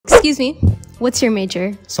Excuse me, what's your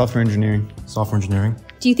major? Software engineering. Software engineering.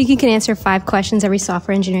 Do you think you can answer 5 questions every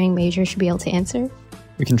software engineering major should be able to answer?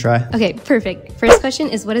 We can try. Okay, perfect. First question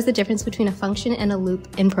is, what is the difference between a function and a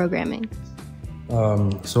loop in programming?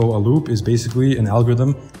 So a loop is basically an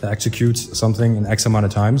algorithm that executes something in X amount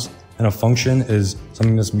of times, and a function is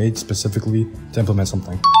something that's made specifically to implement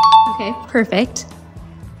something. Okay, perfect.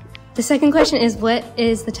 The second question is, what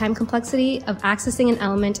is the time complexity of accessing an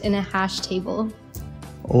element in a hash table?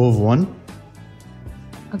 O of 1.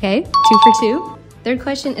 Okay, 2 for 2. Third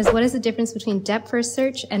question is, what is the difference between depth first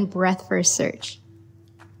search and breadth first search?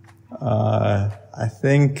 I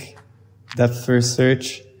think depth first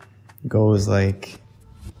search goes like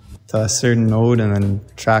to a certain node and then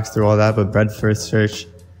tracks through all that, but breadth first search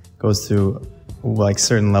goes through like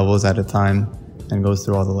certain levels at a time and goes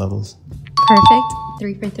through all the levels. Perfect.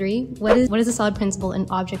 3 for 3. What is a solid principle in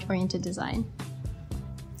object-oriented design?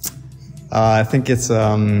 I think it's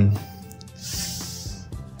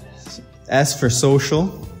S for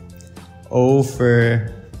social, O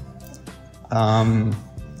for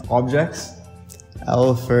objects,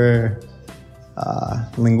 L for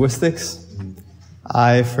linguistics,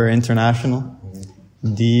 I for international,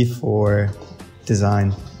 D for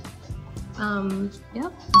design.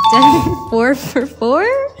 Yep. 4 for 4.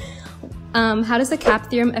 How does the CAP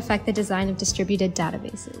theorem affect the design of distributed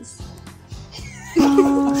databases?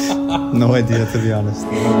 No idea, to be honest.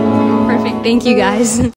 Perfect. Thank you, guys.